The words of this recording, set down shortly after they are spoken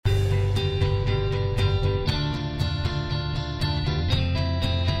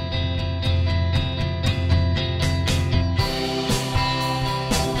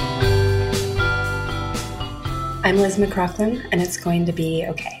I'm Liz McCrocklin, and it's going to be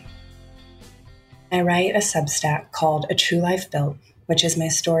okay. I write a Substack called A True Life Built, which is my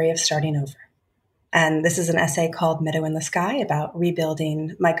story of starting over. And this is an essay called Meadow in the Sky about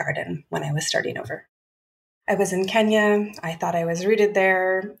rebuilding my garden when I was starting over. I was in Kenya. I thought I was rooted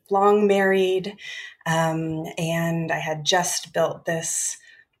there, long married, and I had just built this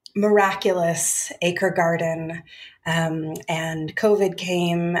miraculous acre garden. And COVID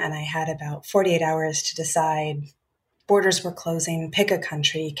came, and I had about 48 hours to decide. Borders were closing, pick a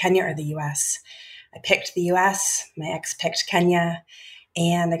country, Kenya or the US. I picked the US, my ex picked Kenya,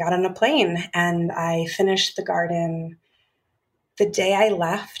 and I got on a plane and I finished the garden. The day I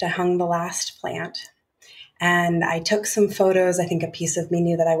left, I hung the last plant and I took some photos. I think a piece of me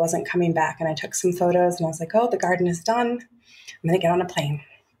knew that I wasn't coming back, and I took some photos and I was like, oh, the garden is done. I'm going to get on a plane.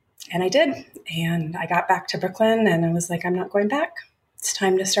 And I did. And I got back to Brooklyn and I was like, I'm not going back. It's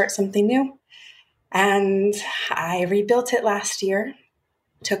time to start something new. And I rebuilt it last year.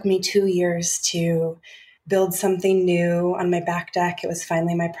 It took me 2 years to build something new on my back deck. It was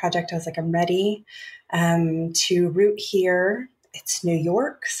finally my project. I was like, I'm ready to root here. It's New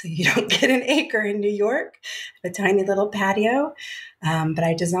York, so you don't get an acre in New York, a tiny little patio. But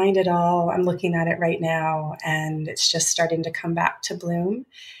I designed it all. I'm looking at it right now, and it's just starting to come back to bloom.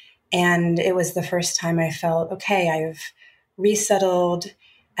 And it was the first time I felt, okay, I've resettled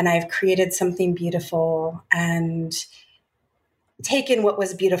and I've created something beautiful and taken what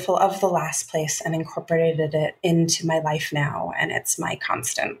was beautiful of the last place and incorporated it into my life now. And it's my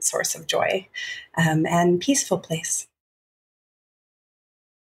constant source of joy and peaceful place.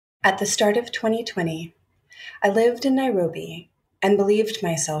 At the start of 2020, I lived in Nairobi and believed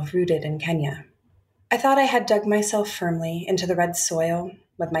myself rooted in Kenya. I thought I had dug myself firmly into the red soil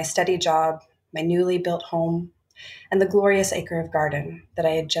with my steady job, my newly built home, and the glorious acre of garden that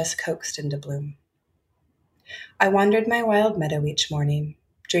I had just coaxed into bloom. I wandered my wild meadow each morning,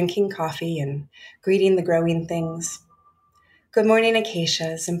 drinking coffee and greeting the growing things. Good morning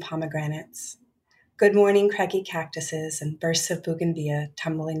acacias and pomegranates. Good morning craggy cactuses and bursts of bougainvillea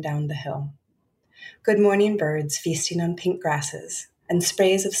tumbling down the hill. Good morning birds feasting on pink grasses and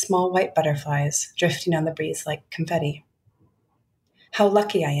sprays of small white butterflies drifting on the breeze like confetti. How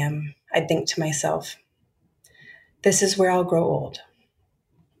lucky I am, I'd think to myself. This is where I'll grow old.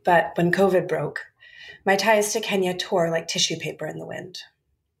 But when COVID broke, my ties to Kenya tore like tissue paper in the wind.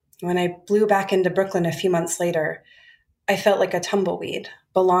 When I blew back into Brooklyn a few months later, I felt like a tumbleweed,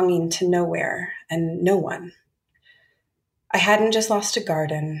 belonging to nowhere and no one. I hadn't just lost a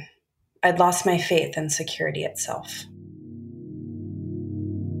garden, I'd lost my faith in security itself.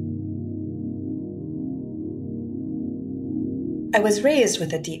 I was raised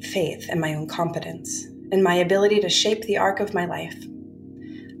with a deep faith in my own competence, in my ability to shape the arc of my life.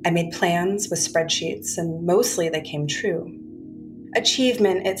 I made plans with spreadsheets, and mostly they came true.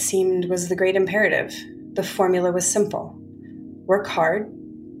 Achievement, it seemed, was the great imperative. The formula was simple. Work hard,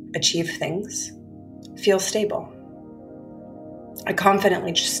 achieve things, feel stable. I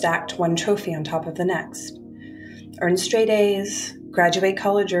confidently stacked one trophy on top of the next. Earn straight A's, graduate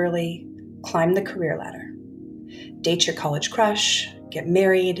college early, climb the career ladder. Date your college crush, get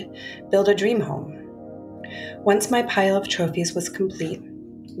married, build a dream home. Once my pile of trophies was complete,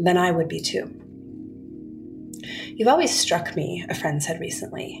 then I would be too. You've always struck me, a friend said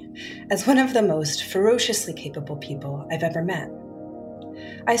recently, as one of the most ferociously capable people I've ever met.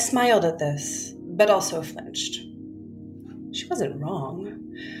 I smiled at this, but also flinched. She wasn't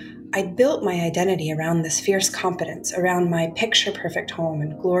wrong. I'd built my identity around this fierce competence, around my picture-perfect home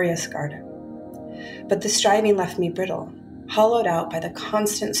and glorious garden. But the striving left me brittle, hollowed out by the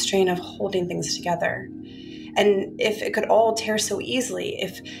constant strain of holding things together. And if it could all tear so easily,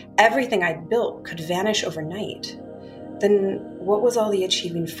 if everything I'd built could vanish overnight, then what was all the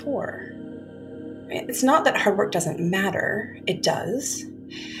achieving for? It's not that hard work doesn't matter, it does.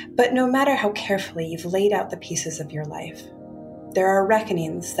 But no matter how carefully you've laid out the pieces of your life, there are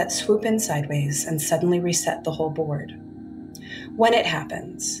reckonings that swoop in sideways and suddenly reset the whole board. When it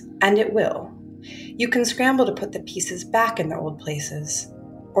happens, and it will, you can scramble to put the pieces back in their old places,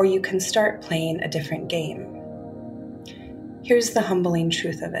 or you can start playing a different game. Here's the humbling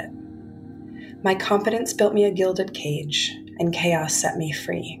truth of it. My competence built me a gilded cage, and chaos set me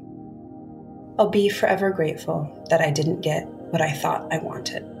free. I'll be forever grateful that I didn't get what I thought I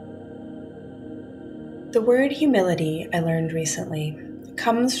wanted. The word humility, I learned recently,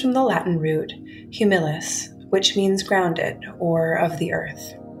 comes from the Latin root humilis, which means grounded or of the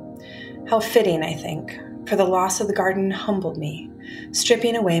earth. How fitting, I think, for the loss of the garden humbled me,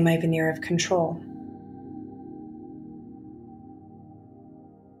 stripping away my veneer of control.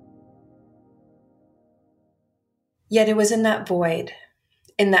 Yet it was in that void,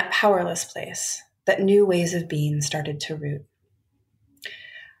 in that powerless place, that new ways of being started to root.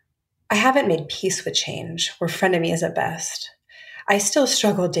 I haven't made peace with change. We're frenemies at best. I still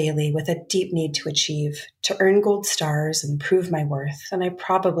struggle daily with a deep need to achieve, to earn gold stars and prove my worth, and I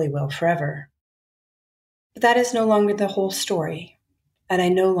probably will forever. But that is no longer the whole story, and I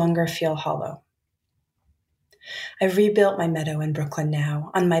no longer feel hollow. I've rebuilt my meadow in Brooklyn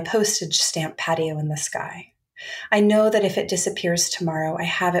now, on my postage stamp patio in the sky. I know that if it disappears tomorrow, I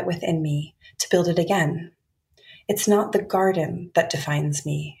have it within me to build it again. It's not the garden that defines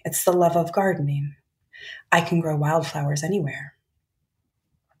me, it's the love of gardening. I can grow wildflowers anywhere.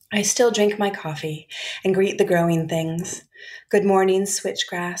 I still drink my coffee and greet the growing things. Good morning,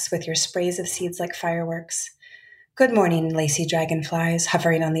 switchgrass, with your sprays of seeds like fireworks. Good morning, lacy dragonflies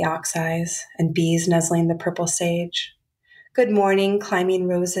hovering on the ox eyes and bees nuzzling the purple sage. Good morning, climbing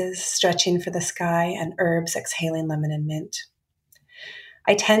roses stretching for the sky and herbs exhaling lemon and mint.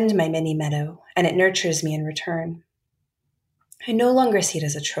 I tend my mini meadow, and it nurtures me in return. I no longer see it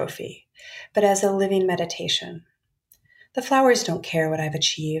as a trophy, but as a living meditation. The flowers don't care what I've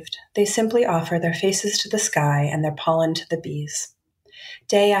achieved. They simply offer their faces to the sky and their pollen to the bees.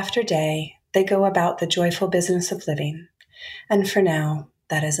 Day after day, they go about the joyful business of living, and for now,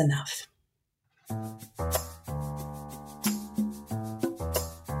 that is enough.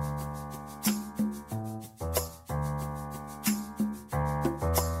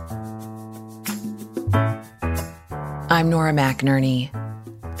 I'm Nora McInerney,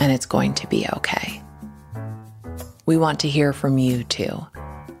 and it's going to be okay. We want to hear from you, too.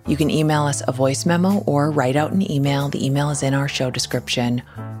 You can email us a voice memo or write out an email. The email is in our show description.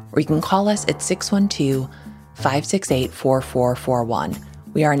 Or you can call us at 612-568-4441.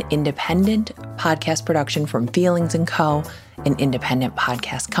 We are an independent podcast production from Feelings & Co., an independent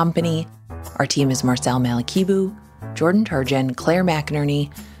podcast company. Our team is Marcel Malikibu, Jordan Turgeon, Claire McInerney,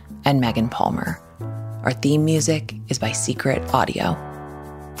 and Megan Palmer. Our theme music is by Secret Audio.